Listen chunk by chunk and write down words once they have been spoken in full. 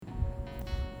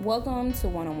Welcome to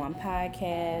One on One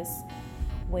Podcast,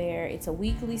 where it's a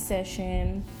weekly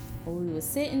session where we will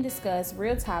sit and discuss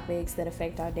real topics that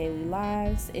affect our daily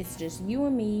lives. It's just you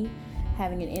and me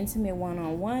having an intimate one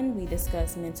on one. We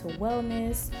discuss mental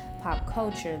wellness, pop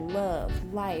culture, love,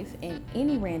 life, and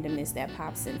any randomness that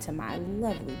pops into my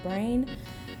lovely brain.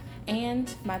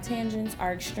 And my tangents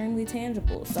are extremely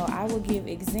tangible. So I will give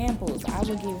examples, I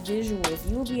will give visuals.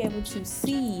 You will be able to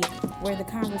see where the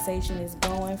conversation is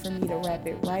going for me to wrap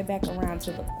it right back around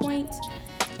to the point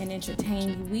and entertain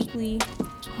you weekly,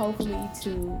 hopefully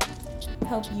to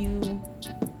help you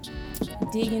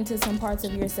dig into some parts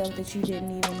of yourself that you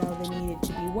didn't even know that needed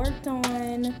to be worked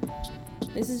on.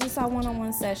 This is just our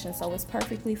one-on-one session, so it's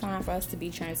perfectly fine for us to be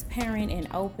transparent and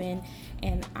open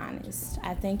and honest.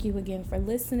 I thank you again for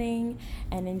listening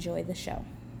and enjoy the show.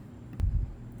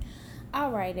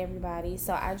 All right, everybody.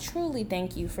 So I truly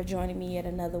thank you for joining me at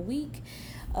another week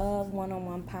of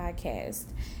One-on-One Podcast.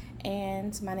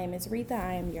 And my name is Retha.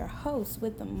 I am your host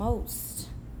with the most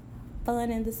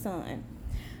fun in the sun.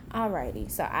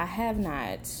 Alrighty, so I have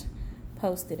not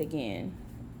posted again.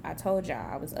 I told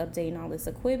y'all I was updating all this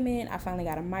equipment. I finally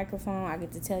got a microphone. I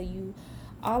get to tell you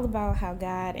all about how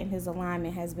God and his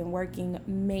alignment has been working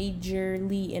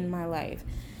majorly in my life.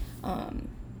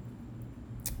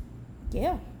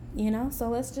 So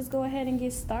let's just go ahead and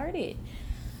get started.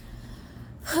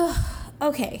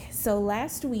 Okay, so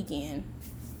last weekend,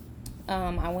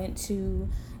 I went to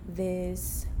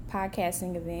this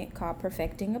podcasting event called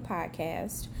Perfecting a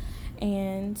Podcast,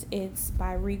 and it's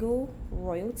by Regal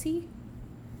Royalty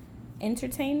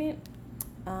Entertainment.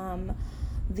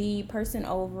 The person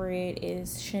over it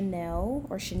is Chanel,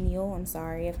 I'm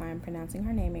sorry if I'm pronouncing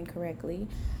her name incorrectly.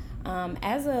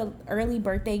 As a early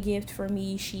birthday gift for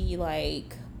me, she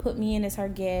put me in as her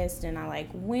guest, and I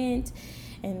went,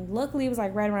 and luckily it was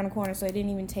right around the corner, so it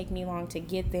didn't even take me long to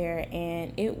get there,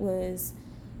 and it was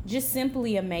just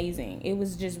simply amazing. It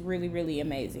was just really, really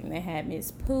amazing. They had Miss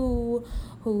Pooh,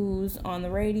 who's on the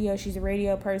radio. She's a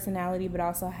radio personality, but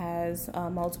also has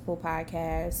multiple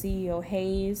podcasts. CEO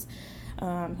Hayes,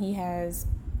 he has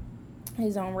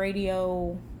his own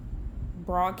radio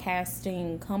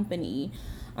broadcasting company,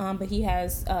 but he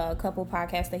has a couple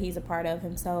podcasts that he's a part of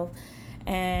himself.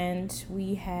 And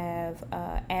we have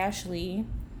Ashley,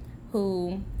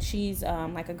 who she's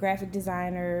a graphic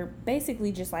designer,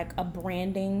 basically just a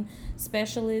branding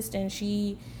specialist, and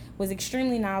she was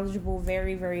extremely knowledgeable,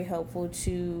 very, very helpful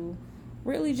to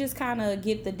really just kind of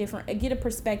get a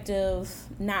perspective,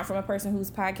 not from a person who's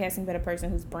podcasting, but a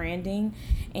person who's branding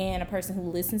and a person who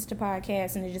listens to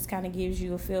podcasts, and it just kind of gives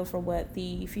you a feel for what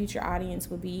the future audience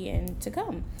would be and to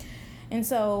come. And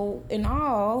so in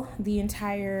all, the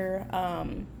entire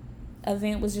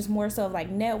event was just more so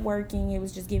networking. It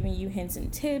was just giving you hints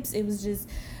and tips. It was just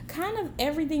kind of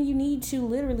everything you need to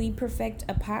literally perfect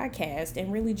a podcast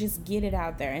and really just get it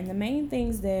out there. And the main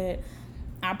things that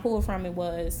I pulled from it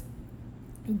was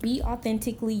be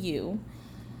authentically you.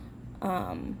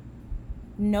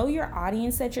 Know your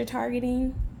audience that you're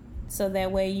targeting, so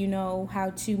that way you know how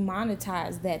to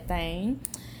monetize that thing.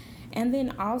 And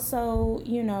then also,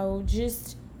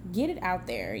 just get it out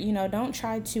there. Don't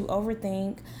try to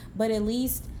overthink, but at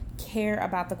least care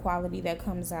about the quality that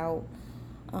comes out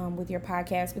with your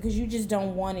podcast, because you just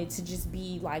don't want it to just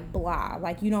be blah.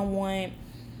 You don't want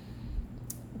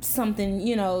something,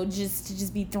 just to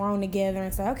just be thrown together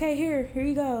and say, okay, here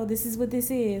you go. This is what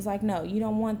this is. No, you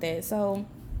don't want that. So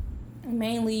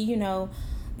mainly, the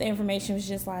information was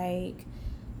just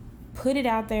put it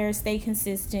out there, stay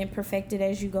consistent, perfect it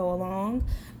as you go along.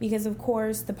 Because, of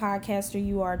course, the podcaster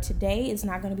you are today is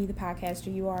not going to be the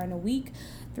podcaster you are in a week,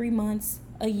 3 months,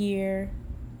 a year,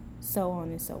 so on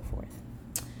and so forth.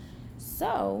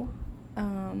 So,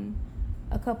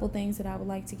 a couple things that I would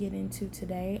like to get into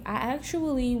today. I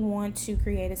actually want to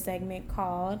create a segment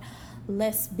called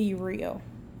Let's Be Real.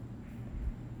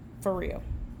 For real.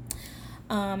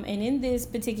 And in this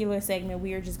particular segment,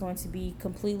 we are just going to be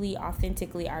completely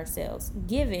authentically ourselves.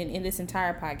 Given in this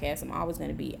entire podcast, I'm always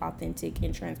going to be authentic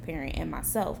and transparent and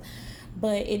myself.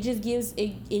 But it just gives,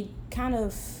 it kind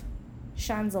of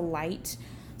shines a light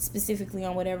specifically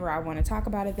on whatever I want to talk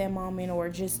about at that moment, or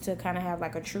just to kind of have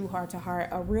a true heart-to-heart,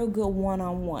 a real good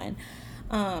one-on-one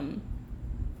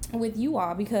with you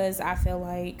all, because I feel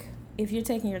like if you're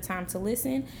taking your time to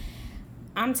listen,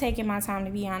 I'm taking my time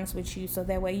to be honest with you, so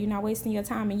that way you're not wasting your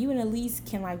time, and you at least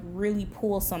can really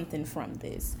pull something from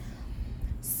this.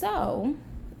 So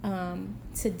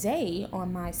today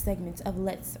on my segment of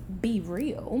Let's Be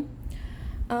Real,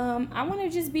 I want to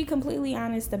just be completely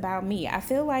honest about me. I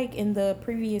feel like in the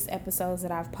previous episodes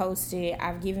that I've posted,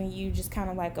 I've given you just kind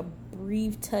of a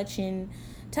brief touching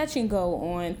touch and go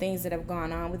on things that have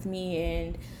gone on with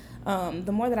me. And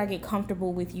the more that I get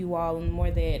comfortable with you all, and the more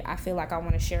that I feel like I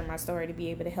want to share my story to be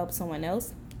able to help someone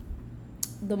else,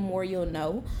 the more you'll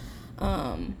know.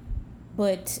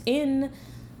 But in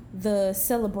the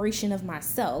celebration of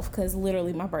myself, because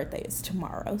literally my birthday is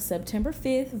tomorrow, September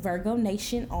 5th, Virgo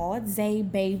Nation all day,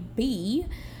 baby.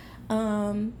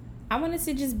 I wanted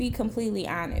to just be completely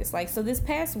honest. Like, so this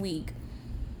past week,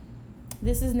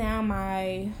 this is now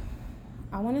I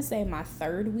want to say my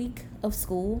third week of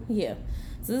school. Yeah.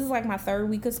 So this is like my third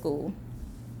week of school.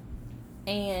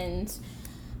 And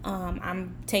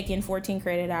I'm taking 14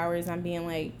 credit hours. I'm being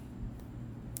like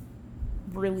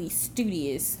really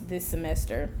studious this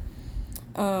semester.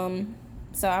 So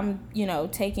I'm,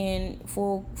 taking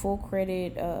full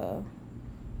credit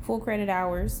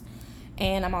hours,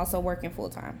 and I'm also working full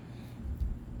time.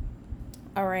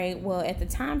 All right. Well, at the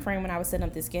time frame when I was setting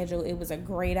up this schedule, it was a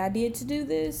great idea to do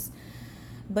this,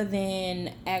 but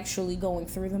then actually going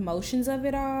through the motions of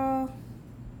it all,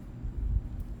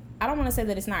 I don't want to say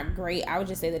that it's not great. I would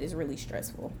just say that it's really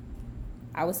stressful.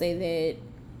 I would say that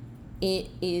it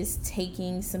is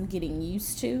taking some getting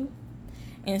used to.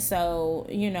 And so,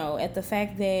 at the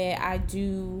fact that I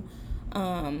do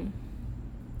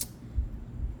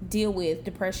deal with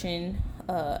depression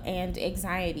and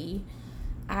anxiety,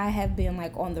 I have been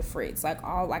like on the fritz.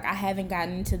 I haven't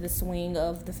gotten into the swing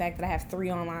of the fact that I have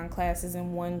 3 online classes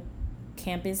and 1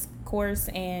 campus course,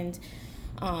 and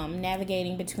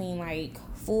navigating between like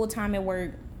full time at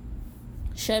work,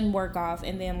 shutting work off,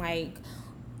 and then like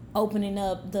opening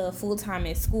up the full time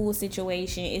at school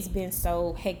situation. It's been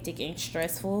so hectic and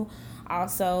stressful.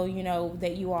 Also,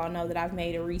 that you all know that I've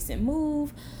made a recent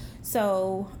move.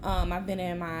 So I've been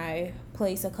in my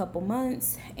place a couple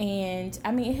months, and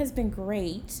I mean, it has been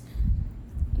great.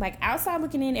 Like, outside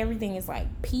looking in, everything is like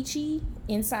peachy.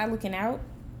 Inside looking out,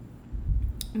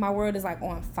 my world is like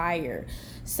on fire.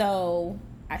 So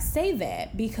I say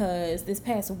that because this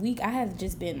past week I have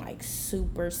just been like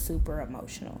super, super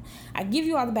emotional. I give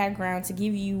you all the background to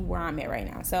give you where I'm at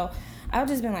right now. So I've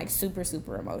just been like super,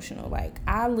 super emotional. Like,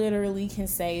 I literally can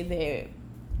say that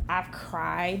I've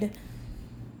cried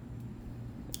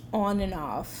on and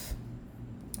off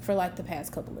for like the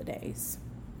past couple of days.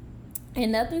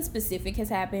 And nothing specific has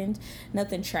happened.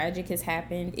 Nothing tragic has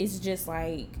happened. It's just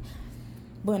like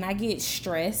when I get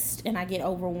stressed and I get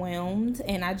overwhelmed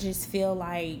and I just feel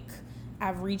like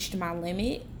I've reached my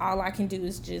limit, all I can do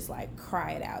is just like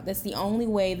cry it out. That's the only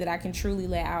way that I can truly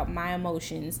let out my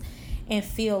emotions and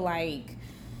feel like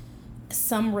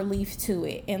some relief to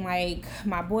it. And like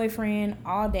my boyfriend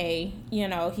all day,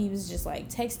 he was just like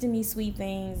texting me sweet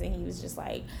things, and he was just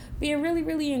like being really,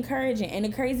 really encouraging. And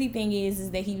the crazy thing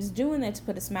is that he was doing that to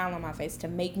put a smile on my face, to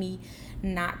make me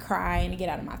not cry and to get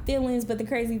out of my feelings. But the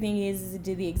crazy thing is it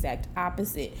did the exact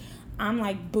opposite. I'm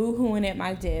like boo-hooing at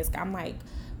my desk. I'm like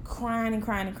crying and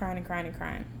crying and crying and crying and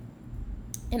crying.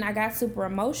 And I got super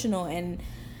emotional, and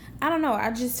I don't know,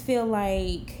 I just feel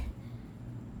like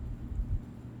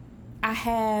I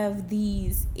have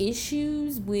these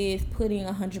issues with putting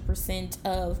 100%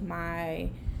 of my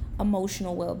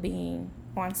emotional well-being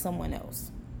on someone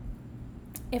else.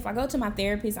 If I go to my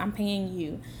therapist, I'm paying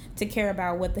you to care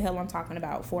about what the hell I'm talking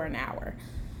about for an hour.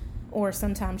 Or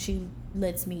sometimes she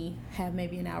lets me have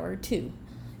maybe an hour or 2,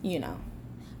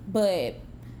 But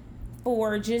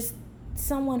for just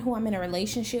someone who I'm in a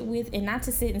relationship with, and not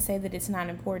to sit and say that it's not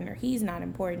important or he's not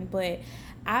important, but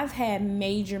I've had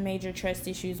major, major trust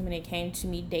issues when it came to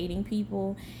me dating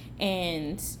people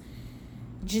and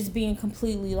just being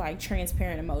completely like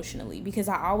transparent emotionally, because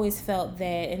I always felt that,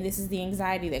 and this is the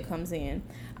anxiety that comes in,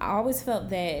 I always felt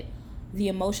that the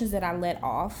emotions that I let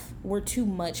off were too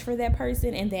much for that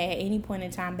person, and that at any point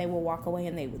in time they would walk away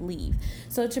and they would leave.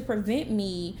 So to prevent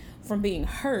me from being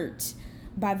hurt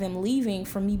by them leaving,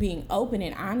 from me being open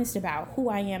and honest about who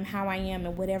I am, how I am,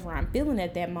 and whatever I'm feeling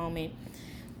at that moment,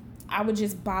 I would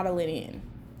just bottle it in.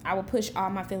 I would push all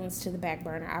my feelings to the back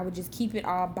burner. I would just keep it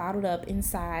all bottled up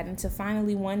inside until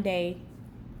finally one day,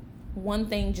 one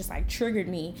thing just like triggered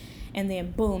me, and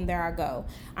then boom, there I go.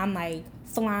 I'm like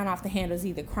flying off the handles,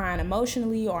 either crying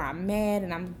emotionally, or I'm mad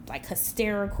and I'm like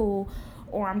hysterical,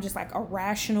 or I'm just like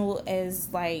irrational as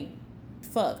like,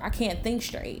 fuck, I can't think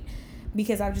straight,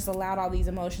 because I've just allowed all these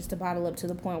emotions to bottle up to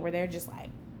the point where they're just like,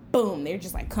 boom, they're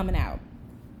just like coming out.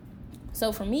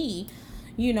 So for me,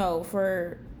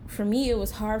 for me, it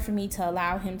was hard for me to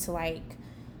allow him to like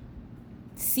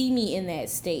see me in that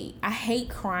state. I hate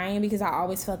crying because I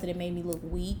always felt that it made me look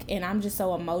weak, and I'm just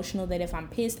so emotional that if I'm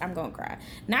pissed, I'm gonna cry.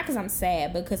 Not because I'm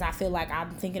sad, but because I feel like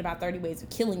I'm thinking about 30 ways of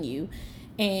killing you,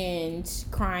 and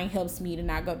crying helps me to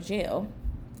not go to jail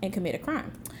and commit a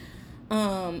crime.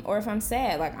 Or if I'm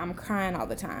sad, like I'm crying all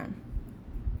the time.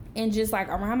 And just like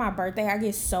around my birthday, I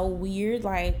get so weird.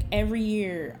 Like every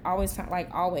year, always,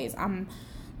 I'm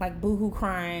like boohoo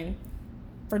crying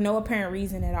for no apparent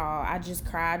reason at all. I just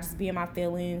cry, I just be in my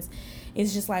feelings.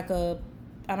 It's just like I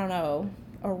don't know,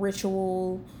 a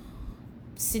ritual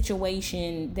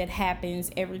situation that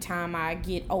happens every time I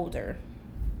get older.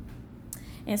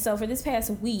 And so for this past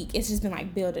week, it's just been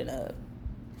like building up.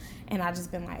 And I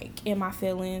just been like in my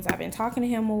feelings. I've been talking to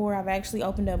him more. I've actually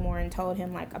opened up more and told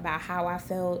him like about how I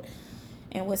felt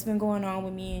and what's been going on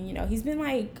with me. And, you know, he's been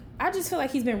like, I just feel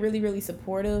like he's been really, really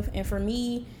supportive. And for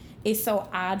me, it's so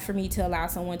odd for me to allow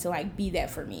someone to like be that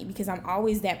for me, because I'm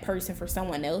always that person for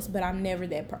someone else, but I'm never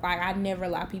that I never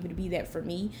allow people to be that for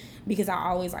me, because I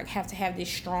always like have to have this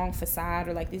strong facade,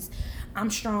 or like this,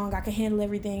 I'm strong, I can handle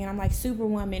everything, and I'm like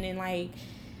superwoman. And like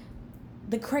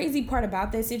the crazy part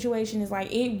about that situation is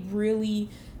like it really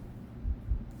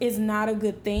is not a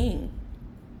good thing.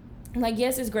 Like,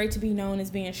 yes, it's great to be known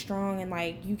as being strong and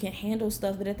like you can handle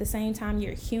stuff, but at the same time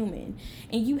you're human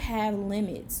and you have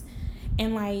limits.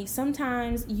 And like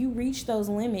sometimes you reach those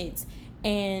limits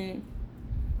and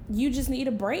you just need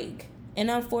a break. And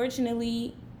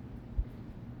unfortunately,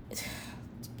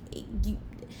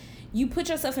 you put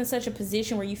yourself in such a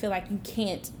position where you feel like you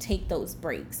can't take those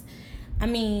breaks. I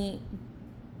mean,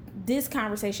 this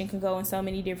conversation can go in so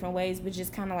many different ways, but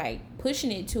just kind of like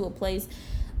pushing it to a place,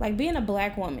 like being a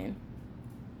black woman,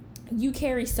 you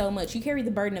carry so much. You carry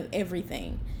the burden of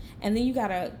everything. And then you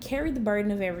gotta carry the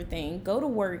burden of everything, go to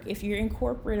work. If you're in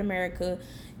corporate America,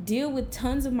 deal with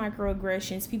tons of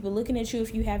microaggressions, people looking at you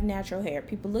if you have natural hair,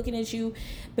 people looking at you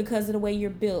because of the way you're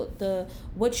built,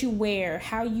 what you wear,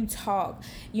 how you talk,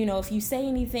 you know, if you say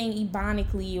anything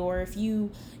ebonically, or if you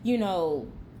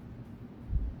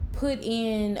put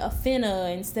in a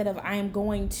finna instead of I am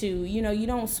going to, you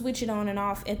don't switch it on and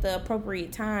off at the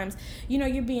appropriate times,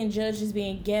 you're being judged as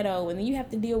being ghetto. And then you have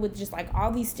to deal with just like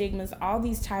all these stigmas, all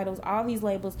these titles, all these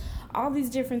labels, all these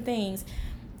different things.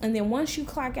 And then once you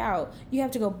clock out, you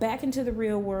have to go back into the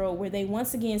real world where they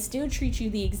once again still treat you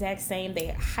the exact same. They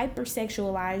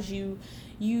hypersexualize you.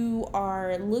 You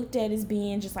are looked at as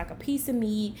being just like a piece of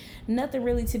meat, nothing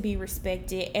really to be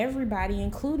respected. Everybody,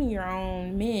 including your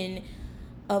own men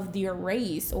of your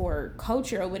race or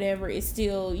culture or whatever, is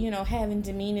still, having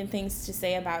demeaning things to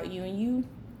say about you. And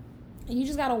you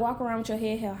just gotta walk around with your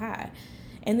head held high.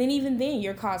 And then even then,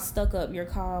 you're called stuck up, you're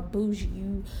called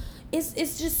bougie. It's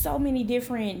just so many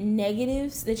different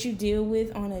negatives that you deal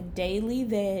with on a daily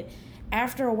that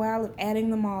after a while of adding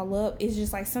them all up, it's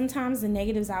just like sometimes the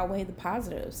negatives outweigh the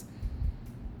positives.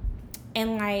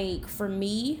 And like for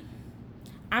me,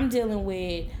 I'm dealing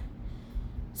with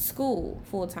school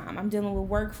full time, I'm dealing with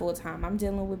work full time, I'm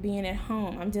dealing with being at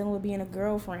home, I'm dealing with being a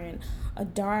girlfriend, a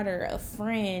daughter, a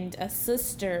friend, a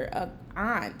sister, a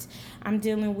aunt. I'm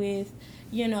dealing with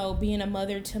being a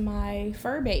mother to my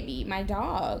fur baby, my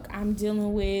dog. I'm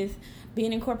dealing with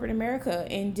being in corporate America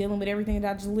and dealing with everything that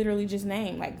I just literally just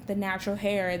named, like the natural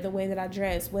hair, the way that I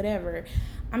dress, whatever.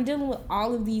 I'm dealing with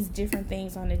all of these different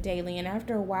things on a daily, and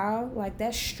after a while, like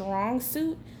that strong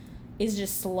suit is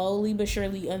just slowly but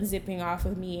surely unzipping off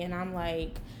of me, and I'm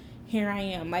like, here I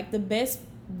am. Like the best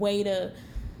way to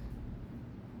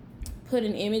put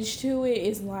an image to it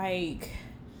is like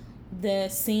the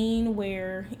scene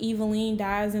where Eveline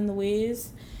dies in The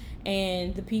Wiz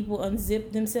and the people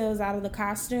unzip themselves out of the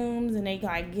costumes and they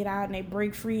like get out and they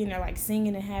break free and they're like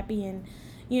singing and happy and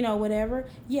whatever.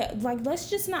 Yeah, like let's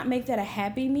just not make that a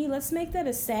happy me, let's make that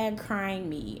a sad crying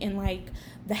me. And like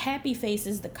the happy face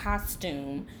is the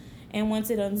costume, and once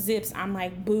it unzips, I'm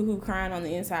like boohoo crying on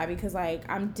the inside, because like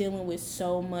I'm dealing with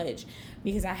so much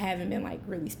because I haven't been like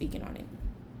really speaking on it.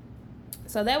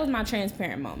 So that was my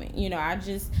transparent moment. I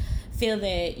just feel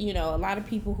that, a lot of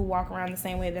people who walk around the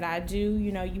same way that I do,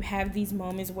 you have these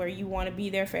moments where you want to be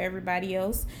there for everybody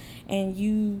else, and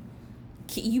you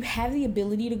have the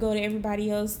ability to go to everybody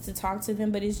else to talk to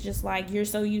them, but it's just like you're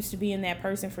so used to being that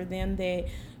person for them that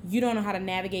you don't know how to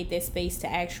navigate that space to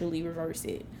actually reverse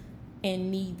it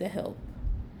and need the help.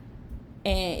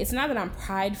 And it's not that I'm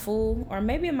prideful, or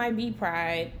maybe it might be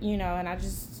pride, and I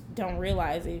just don't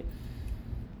realize it.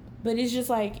 But it's just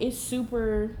like, it's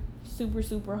super, super,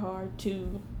 super hard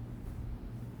to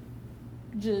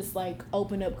just like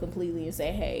open up completely and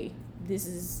say, hey, this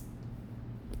is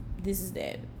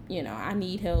that, I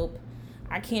need help.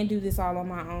 I can't do this all on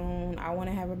my own. I want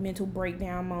to have a mental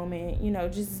breakdown moment,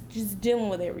 just dealing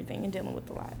with everything and dealing with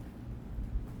a lot.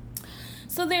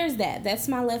 So there's that. That's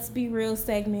my Let's Be Real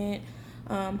segment.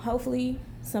 Hopefully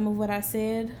some of what I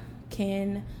said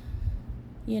can,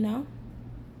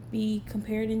 be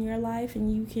compared in your life,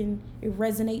 and it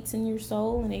resonates in your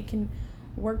soul and it can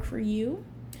work for you.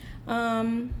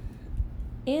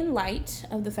 In light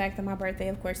of the fact that my birthday,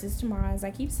 of course, is tomorrow, as I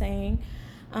keep saying,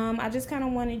 I just kind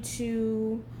of wanted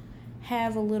to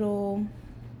have a little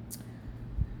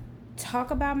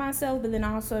talk about myself, but then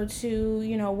also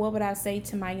to, what would I say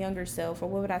to my younger self, or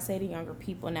what would I say to younger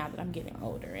people now that I'm getting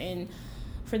older? And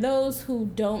for those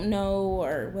who don't know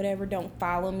or whatever, don't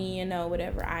follow me and know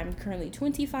whatever, I'm currently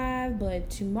 25, but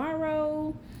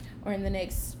tomorrow, or in the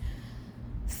next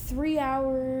 3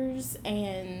 hours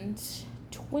and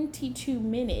 22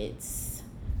 minutes,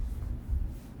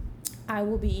 I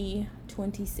will be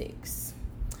 26.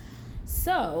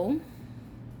 So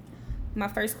my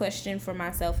first question for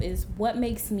myself is, what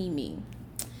makes me me?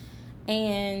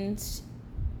 And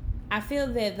I feel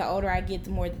that the older I get, the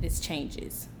more that this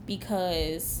changes,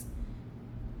 because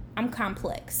I'm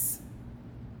complex.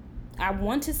 I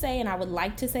want to say, and I would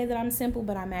like to say, that I'm simple,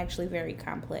 but I'm actually very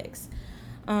complex.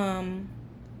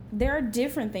 There are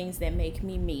different things that make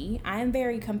me me. I am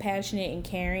very compassionate and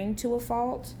caring to a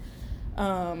fault.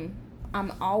 I'm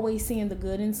always seeing the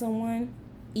good in someone,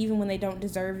 even when they don't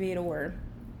deserve it, or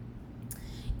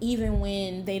even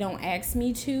when they don't ask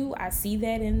me to. I see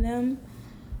that in them.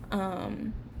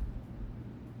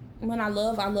 When I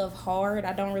love hard.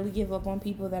 I don't really give up on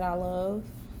people that I love.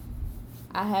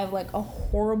 I have like a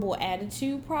horrible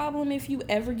attitude problem if you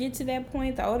ever get to that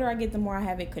point. The older I get, the more I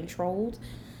have it controlled.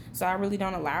 So I really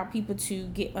don't allow people to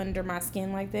get under my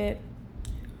skin like that.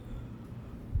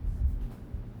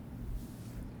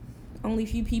 Only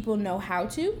few people know how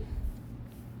to.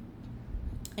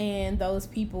 And those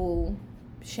people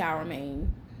shall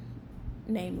remain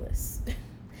nameless.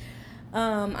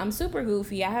 I'm super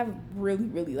goofy. I have really,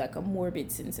 really like a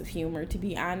morbid sense of humor, to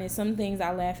be honest. Some things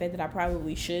I laugh at that I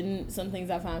probably shouldn't. Some things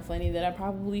I find funny that I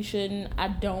probably shouldn't. I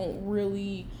don't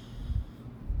really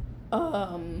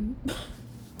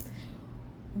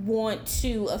want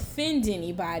to offend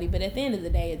anybody, but at the end of the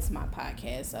day, it's my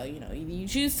podcast, so you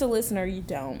choose to listen or you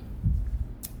don't.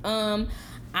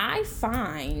 I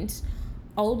find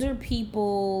older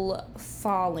people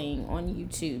falling on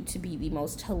YouTube to be the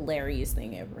most hilarious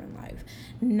thing ever in life.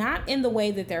 Not in the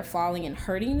way that they're falling and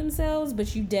hurting themselves,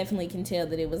 but you definitely can tell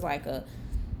that it was like a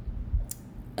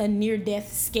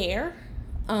near-death scare.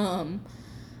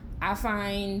 I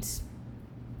find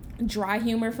dry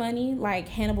humor funny. Like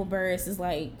Hannibal Buress is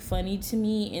like funny to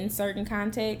me in certain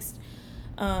contexts.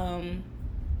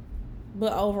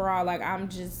 But overall, like I'm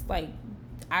just like,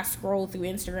 I scroll through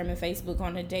Instagram and Facebook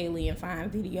on a daily and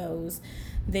find videos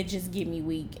that just get me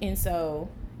weak. And so,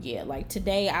 yeah, like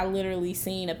today I literally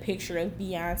seen a picture of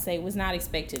Beyonce. Was not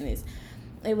expecting this.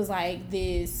 It was like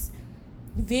this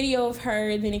video of her,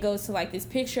 and then it goes to like this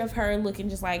picture of her looking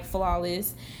just like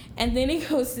flawless, and then it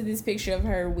goes to this picture of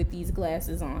her with these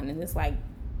glasses on and this like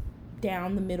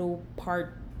down the middle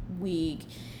part wig,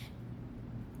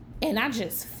 and I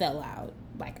just fell out.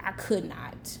 Like I could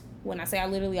not. When I say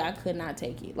I could not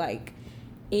take it. Like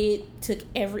it took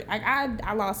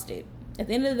I lost it. At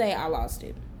the end of the day, I lost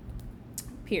it.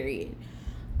 Period.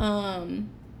 And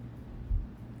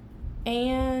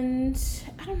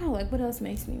I don't know, like what else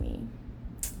makes me me?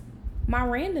 My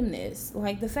randomness.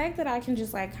 Like the fact that I can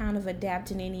just like kind of adapt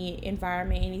in any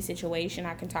environment, any situation.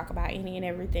 I can talk about any and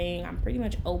everything. I'm pretty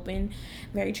much open,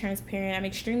 very transparent. I'm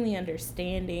extremely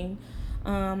understanding.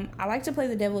 I like to play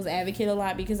the devil's advocate a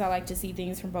lot because I like to see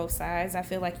things from both sides. I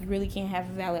feel like you really can't have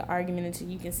a valid argument until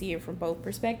you can see it from both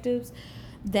perspectives.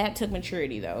 That took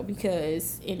maturity though,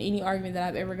 because in any argument that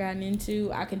I've ever gotten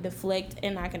into, I can deflect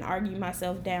and I can argue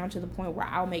myself down to the point where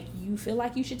I'll make you feel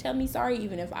like you should tell me sorry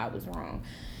even if I was wrong.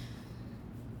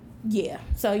 Yeah,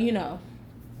 so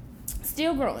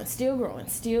still growing,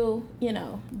 still,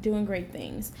 doing great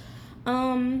things.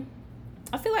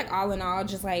 I feel like all in all,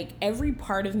 just like every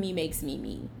part of me makes me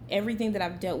me. Everything that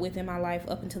I've dealt with in my life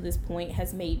up until this point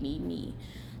has made me me.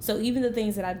 So even the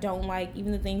things that I don't like,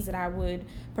 even the things that I would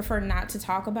prefer not to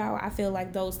talk about, I feel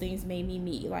like those things made me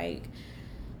me. Like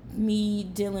me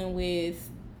dealing with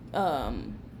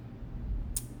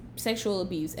sexual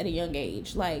abuse at a young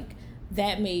age, like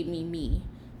that made me me.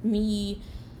 Me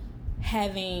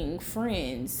having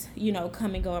friends,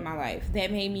 come and go in my life,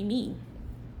 that made me me.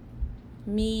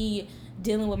 Me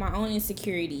dealing with my own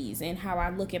insecurities and how I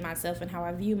look at myself and how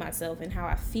I view myself and how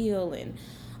I feel, and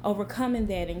overcoming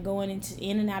that and going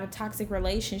in and out of toxic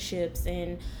relationships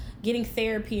and getting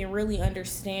therapy and really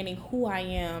understanding who I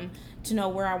am to know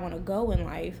where I want to go in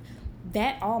life.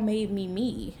 That all made me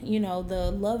me.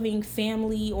 The loving,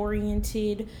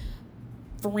 family-oriented,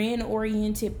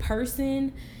 friend-oriented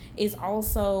person is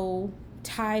also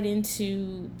tied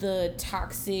into the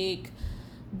toxic,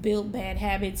 built bad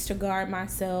habits to guard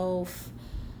myself,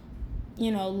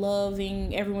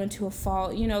 loving everyone to a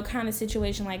fault, kind of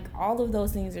situation. Like, all of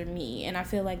those things are me. And I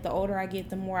feel like the older I get,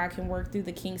 the more I can work through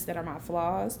the kinks that are my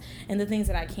flaws. And the things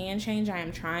that I can change, I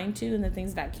am trying to. And the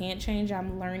things that I can't change,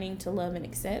 I'm learning to love and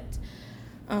accept.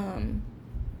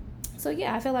 So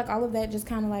yeah, I feel like all of that just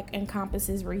kind of like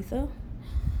encompasses Retha.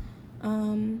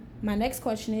 My next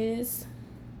question is,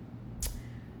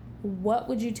 what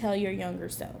would you tell your younger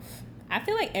self? I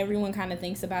feel like everyone kind of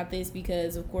thinks about this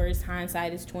because, of course,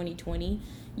 hindsight is 20/20.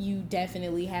 You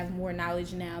definitely have more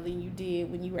knowledge now than you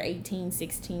did when you were 18,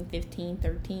 16, 15,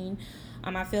 13.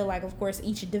 I feel like, of course,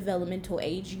 each developmental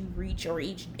age you reach, or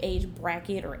each age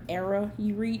bracket or era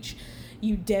you reach,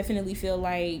 you definitely feel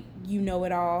like you know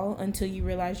it all until you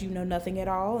realize you know nothing at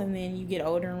all. And then you get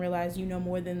older and realize you know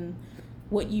more than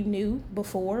what you knew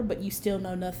before, but you still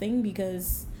know nothing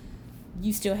because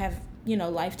you still have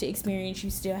life to experience. You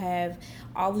still have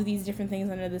all of these different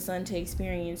things under the sun to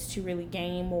experience to really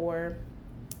gain more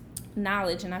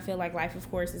knowledge. And I feel like life, of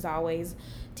course, is always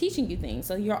teaching you things,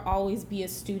 so you'll always be a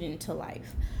student to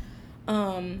life.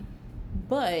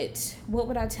 But what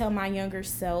would I tell my younger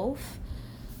self?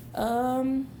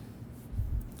 Love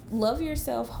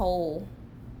yourself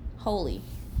wholly.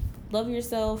 Love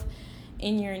yourself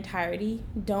in your entirety.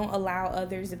 Don't allow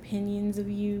others' opinions of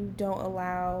you. Don't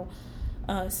allow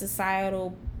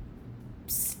societal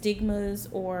stigmas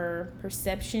or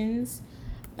perceptions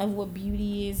of what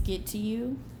beauty is get to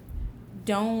you.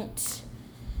 Don't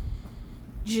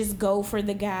just go for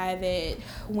the guy that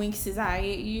winks his eye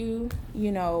at you.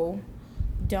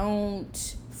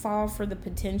 Don't fall for the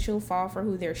potential. Fall for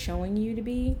who they're showing you to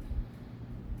be.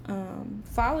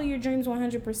 Follow your dreams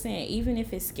 100%, even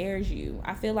if it scares you.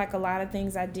 I feel like a lot of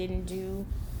things I didn't do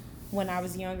when I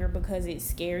was younger because it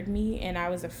scared me and I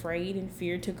was afraid and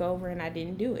fear took over and I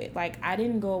didn't do it. Like, I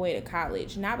didn't go away to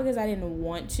college, not because I didn't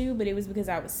want to, but it was because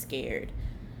I was scared.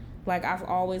 Like, I've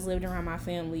always lived around my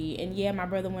family, and yeah, my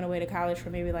brother went away to college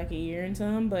for maybe like a year and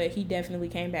some, but he definitely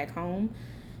came back home.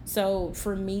 So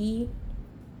for me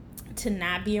to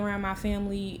not be around my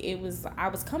family, I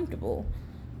was comfortable.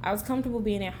 I was comfortable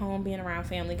being at home, being around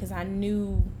family, because I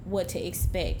knew what to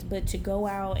expect. But to go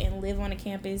out and live on a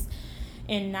campus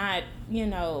and not,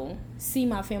 see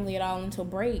my family at all until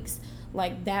breaks,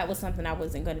 like, that was something I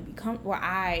wasn't going to be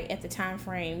I, at the time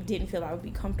frame, didn't feel I would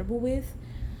be comfortable with.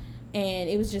 And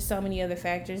it was just so many other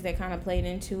factors that kind of played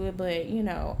into it. But,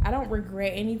 I don't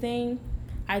regret anything.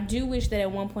 I do wish that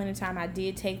at one point in time I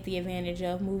did take the advantage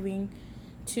of moving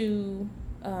to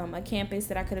a campus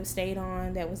that I could have stayed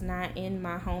on that was not in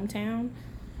my hometown,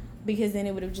 because then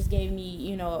it would have just gave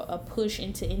me, a push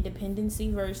into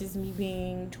independency versus me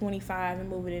being 25 and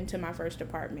moving into my first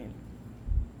apartment.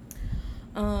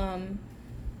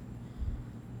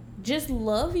 Just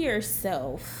love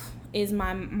yourself is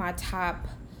my top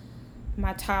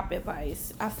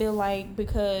advice. I feel like,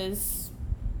 because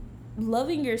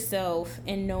loving yourself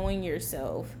and knowing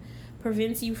yourself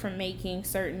prevents you from making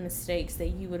certain mistakes that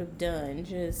you would have done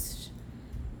just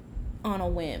on a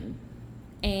whim.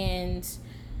 And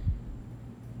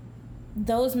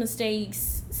those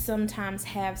mistakes sometimes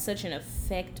have such an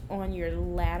effect on your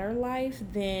latter life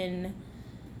than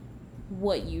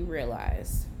what you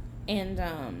realize.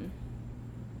 And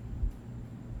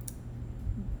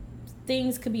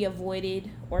things could be avoided,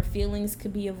 or feelings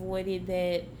could be avoided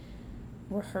that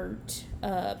were hurt.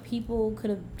 People could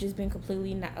have just been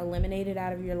completely not eliminated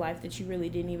out of your life that you really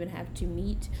didn't even have to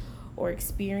meet or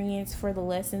experience for the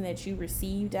lesson that you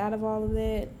received out of all of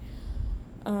that.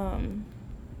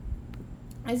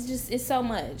 It's so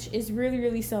much. It's really,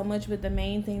 really so much. But the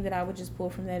main thing that I would just pull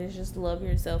from that is just love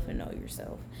yourself and know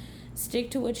yourself.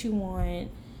 Stick to what you want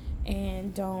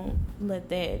and don't let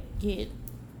that get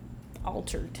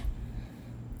altered.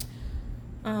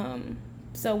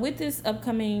 So with this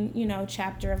upcoming,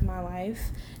 chapter of my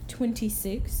life,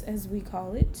 26 as we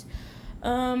call it,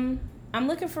 I'm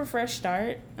looking for a fresh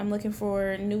start. I'm looking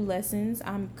for new lessons.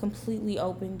 I'm completely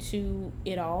open to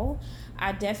it all.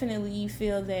 I definitely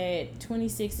feel that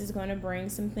 26 is going to bring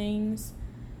some things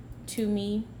to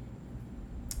me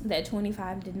that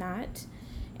 25 did not.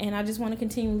 And I just want to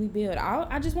continually build.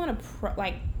 I just want to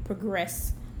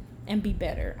progress and be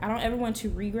better. I don't ever want to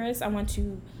regress. I want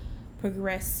to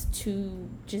progress to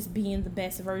just being the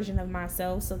best version of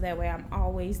myself, so that way I'm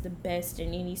always the best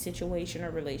in any situation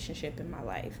or relationship in my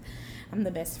life. I'm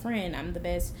the best friend. I'm the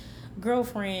best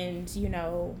girlfriend.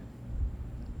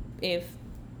 If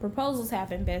proposals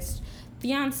happen, best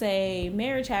fiance.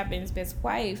 Marriage happens, best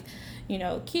wife.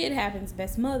 Kid happens,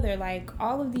 best mother. Like,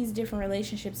 all of these different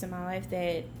relationships in my life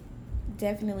that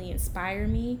definitely inspire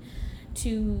me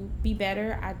to be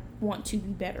better, I want to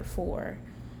be better for.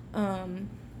 And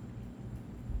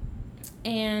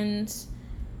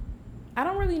I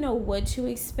don't really know what to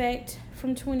expect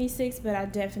from 26, but I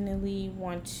definitely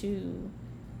want to.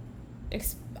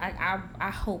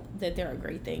 I hope that there are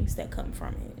great things that come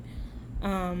from it.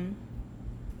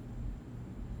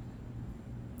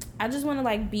 I just want to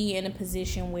like be in a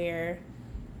position where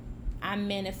I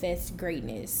manifest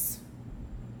greatness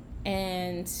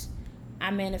and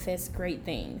I manifest great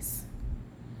things.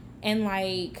 And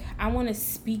like I want to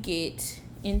speak it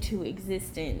into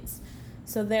existence.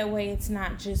 So that way it's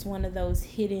not just one of those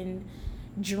hidden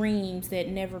dreams that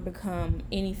never become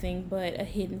anything but a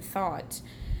hidden thought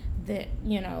that,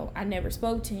 I never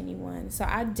spoke to anyone. So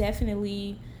I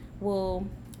definitely will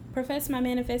profess my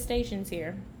manifestations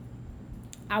here.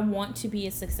 I want to be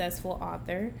a successful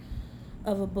author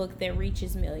of a book that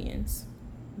reaches millions,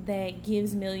 that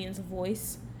gives millions a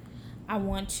voice. I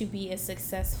want to be a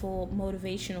successful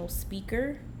motivational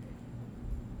speaker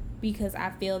because I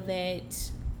feel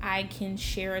that I can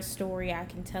share a story, I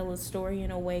can tell a story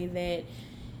in a way that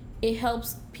it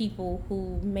helps people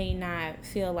who may not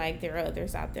feel like there are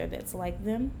others out there that's like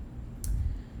them.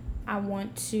 I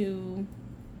want to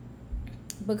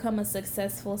become a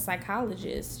successful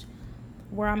psychologist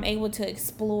where I'm able to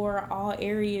explore all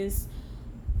areas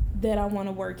that I want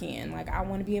to work in. Like I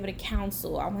want to be able to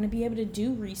counsel. I want to be able to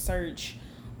do research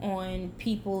on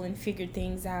people and figure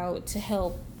things out to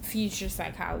help future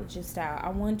psychologists out. I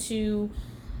want to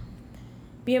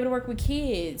be able to work with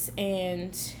kids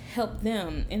and help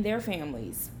them and their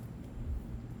families.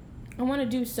 I want to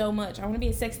do so much. I want to be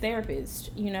a sex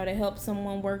therapist, to help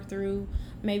someone work through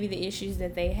maybe the issues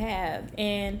that they have.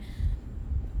 And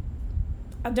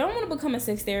I don't want to become a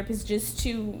sex therapist just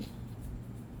to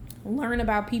learn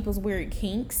about people's weird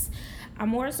kinks. I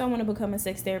more so want to become a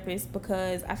sex therapist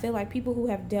because I feel like people who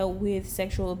have dealt with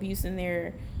sexual abuse in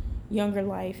their younger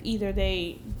life, either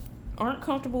they aren't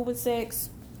comfortable with sex,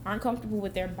 aren't comfortable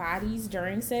with their bodies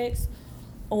during sex,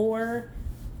 or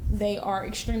they are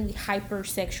extremely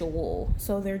hypersexual.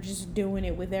 So they're just doing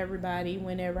it with everybody,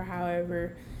 whenever,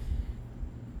 however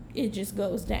it just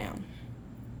goes down.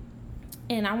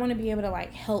 And I want to be able to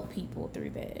like help people through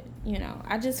that.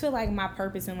 I just feel like my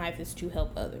purpose in life is to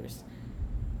help others.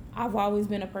 I've always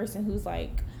been a person who's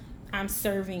like, I'm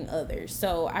serving others.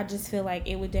 So I just feel like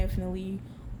it would definitely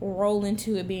roll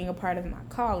into it being a part of my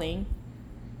calling.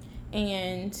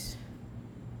 And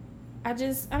I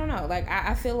don't know, like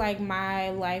I feel like my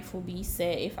life will be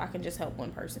set if I can just help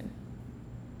one person.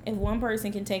 If one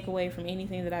person can take away from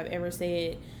anything that I've ever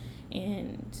said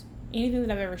and anything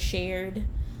that I've ever shared,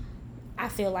 I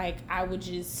feel like I would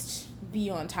just be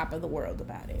on top of the world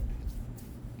about it.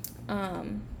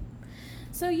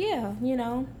 So yeah,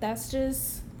 that's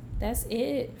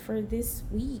it for this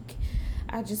week.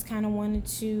 I just kind of wanted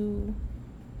to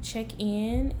check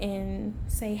in and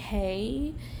say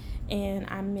hey, and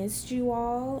I missed you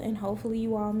all, and hopefully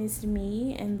you all missed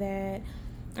me, and that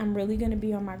I'm really going to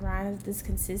be on my grind of this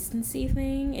consistency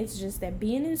thing. It's just that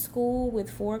being in school with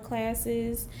 4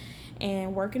 classes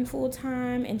and working full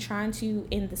time and trying to,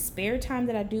 in the spare time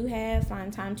that I do have,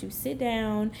 find time to sit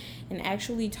down and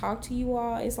actually talk to you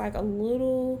all, it's like it's a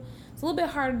little bit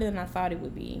harder than I thought it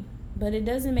would be, but it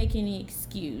doesn't make any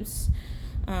excuse.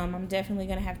 I'm definitely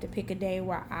going to have to pick a day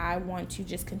where I want to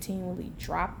just continually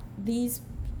drop these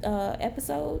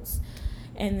episodes.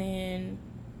 And then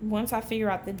once I figure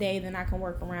out the day, then I can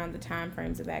work around the time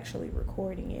frames of actually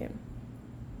recording it.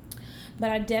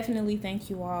 But I definitely thank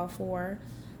you all for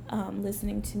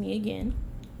listening to me again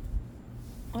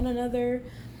on another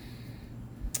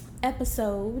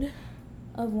episode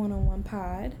of One-on-One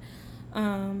Pod.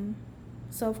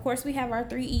 So, of course, we have our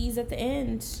 3 E's at the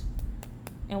end.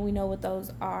 And we know what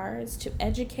those are. It's to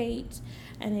educate,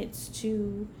 and it's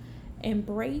to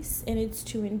embrace, and it's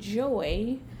to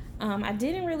enjoy. I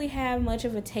didn't really have much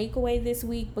of a takeaway this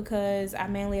week because I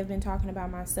mainly have been talking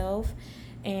about myself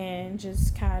and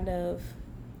just kind of,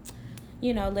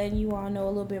 letting you all know a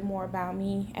little bit more about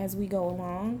me as we go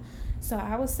along. So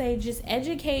I would say just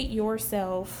educate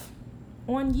yourself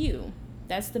on you.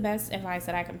 That's the best advice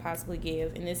that I can possibly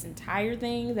give in this entire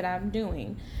thing that I'm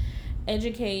doing.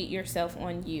 Educate yourself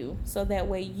on you so that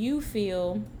way you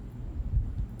feel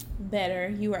better,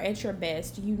 you are at your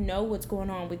best, you know what's going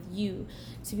on with you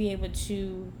to be able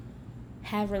to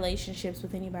have relationships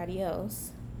with anybody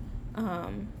else.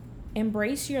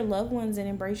 Embrace your loved ones and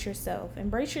embrace yourself.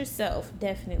 Embrace yourself,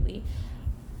 definitely.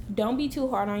 Don't be too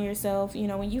hard on yourself.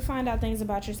 When you find out things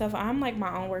about yourself, I'm like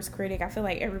my own worst critic. I feel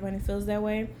like everybody feels that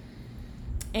way.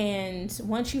 And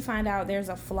once you find out there's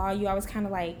a flaw, you always kind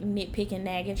of like nitpick and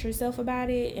nag at yourself about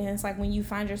it. And it's like when you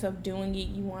find yourself doing it,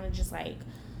 you want to just like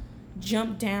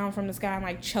jump down from the sky and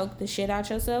like choke the shit out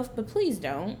yourself. But please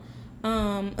don't.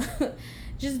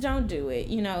 Just don't do it.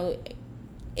 You know,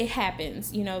 it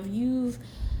happens. You know, if you've,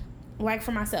 like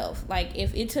for myself, like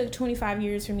if it took 25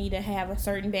 years for me to have a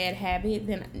certain bad habit,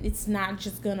 then it's not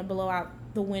just gonna blow out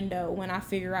the window when I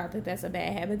figure out that that's a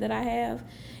bad habit that I have.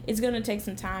 It's gonna take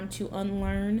some time to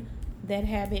unlearn that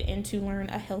habit and to learn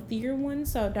a healthier one.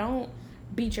 So don't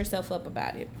beat yourself up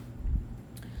about it.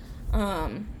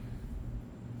 And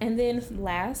then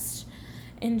last,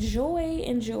 enjoy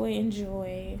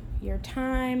your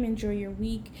time, enjoy your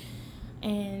week.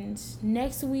 And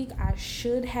next week I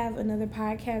should have another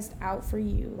podcast out for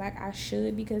you. Like I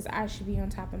should, because I should be on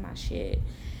top of my shit.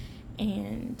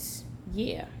 And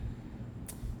yeah.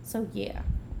 So yeah.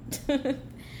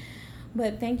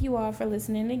 But thank you all for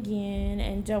listening again.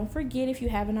 And don't forget, if you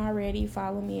haven't already,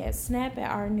 follow me at Snap at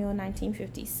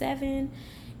rneil1957.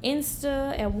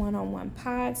 Insta at one-on-one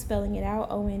pod, spelling it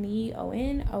out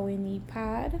ONE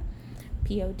pod,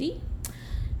 POD.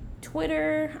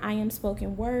 Twitter, I am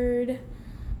spoken word,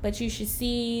 but you should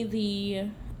see the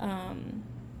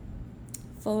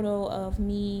photo of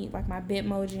me, like my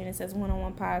Bitmoji, and it says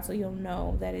one-on-one pod, so you'll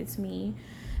know that it's me.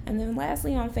 And then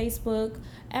lastly, on Facebook,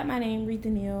 at my name, Retha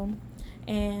Neal.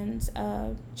 And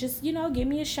just, you know, give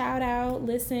me a shout out,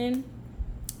 listen,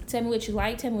 tell me what you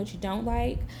like, tell me what you don't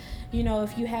like. You know,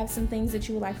 if you have some things that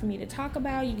you would like for me to talk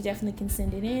about, you definitely can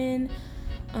send it in.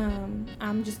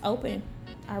 I'm just open.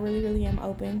 I really am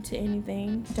open to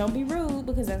anything. Don't be rude,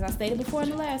 because as I stated before in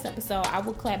the last episode, I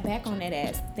will clap back on that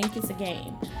ass. Think it's a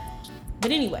game.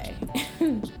 But anyway,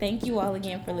 thank you all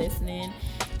again for listening,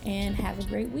 and have a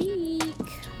great week.